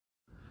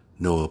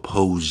No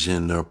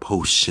opposition or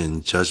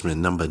potion, judgment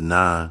number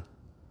 9.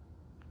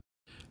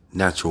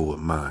 Natural with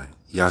mine,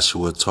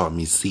 Yahshua taught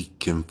me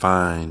seek and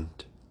find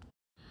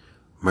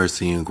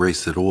mercy and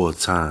grace at all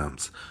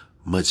times,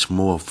 much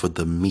more for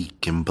the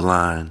meek and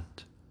blind.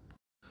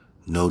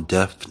 No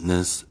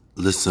deafness,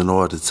 listen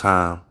all the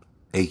time,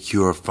 a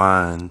cure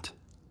find.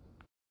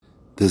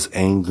 This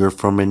anger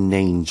from an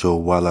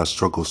angel while I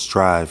struggle,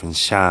 strive, and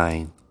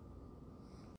shine.